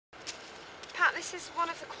this is one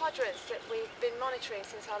of the quadrats that we've been monitoring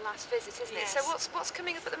since our last visit, isn't it? Yes. So what's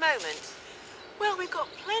coming up at the moment? Well, we've got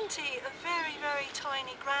plenty of very, very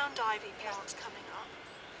tiny ground ivy plants coming up.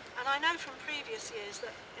 And I know from previous years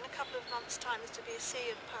that in a couple of months' time there's to be a sea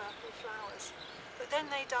of purple flowers. But then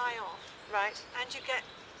they die off. Right. And you get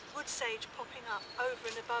wood sage popping up over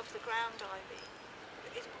and above the ground ivy.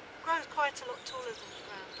 It grows quite a lot taller than the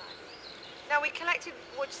ground ivy. Now, we collected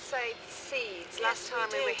wood sage seeds last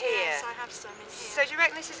time we were here. Yes, I have some in here. So do you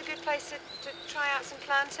reckon this is a good place to try out some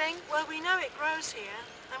planting? Well, we know it grows here,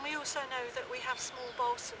 and we also know that we have small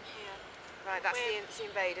balsam here. Right, that's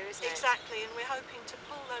the invader, isn't it? Exactly, and we're hoping to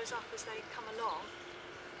pull those up as they come along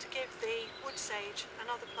to give the wood sage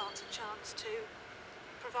and other plants a chance to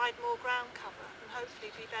provide more ground cover and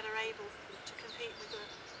hopefully be better able to compete with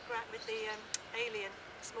the alien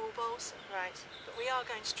small balsam. Right. But we are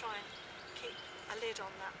going to try and keep a lid on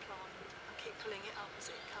that plant and keep pulling it up as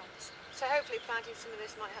it comes. So hopefully planting some of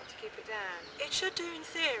this might help to keep it down. It should do in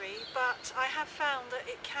theory, but I have found that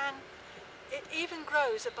it even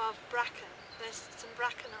grows above bracken. There's some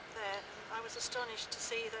bracken up there, and I was astonished to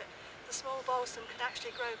see that the small balsam can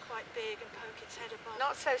actually grow quite big and poke its head above.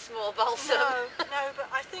 Not so small balsam. No, but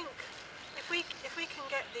I think if we can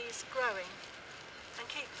get these growing and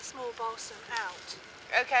keep the small balsam out.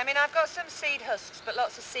 Okay, I mean I've got some seed husks, but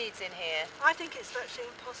lots of seeds in here. I think it's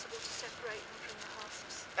virtually impossible to separate them from the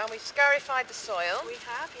husks. And we've scarified the soil. We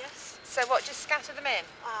have, yes. So what, just scatter them in?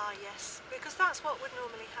 Ah, yes, because that's what would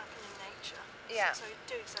normally happen in nature. Yeah. So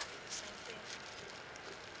do exactly the same thing.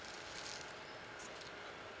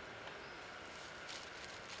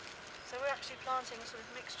 So we're actually planting a sort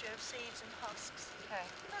of mixture of seeds and husks. Okay.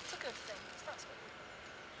 That's a good thing, 'cause that's what we...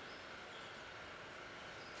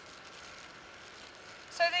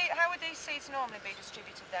 So how would these seeds normally be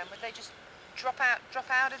distributed then? Would they just drop out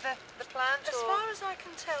of the plant? As far as I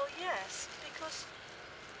can tell, yes, because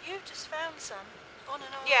you've just found some on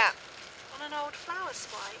an old flower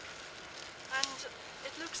spike, and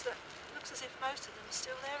it looks as if most of them are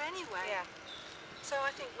still there anyway. Yeah. So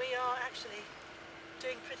I think we are actually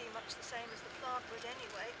doing pretty much the same as the plant would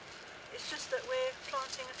anyway. It's just that we're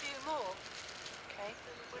planting a few more. Okay.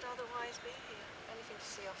 Than would otherwise be here. Anything to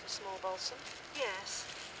see off a small balsam? Yes.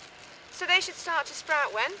 So they should start to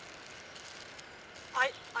sprout when?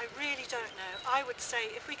 I really don't know. I would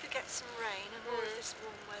say if we could get some rain and more of this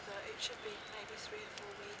warm weather, it should be maybe 3 or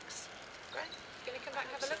 4 weeks. Great. Can you come back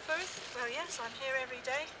and have a look for us? Well, yes, I'm here every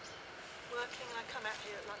day working, and I come out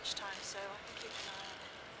here at lunchtime, so I can keep an eye on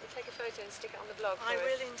it. We'll take a photo and stick it on the blog for I us.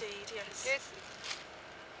 will indeed, yes. Good.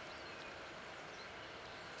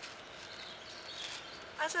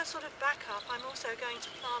 As a sort of backup, I'm also going to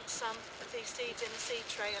plant some of these seeds in a seed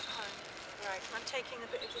tray at home. Right. I'm taking a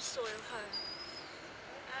bit of the soil home.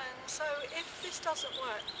 And so if this doesn't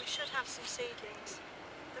work, we should have some seedlings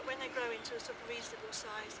that when they grow into a sort of reasonable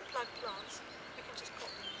size, plug plants, we can just pop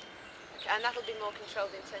them in. Okay, and that'll be more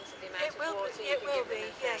controlled in terms of the amount of water you It can will give them be,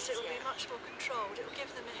 and yes, things, it will be much more controlled. It will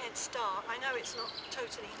give them a head start. I know it's not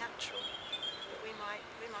totally natural, but we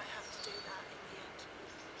might have to do that in the end,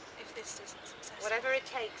 if this isn't successful. Whatever it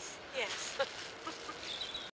takes. Yes.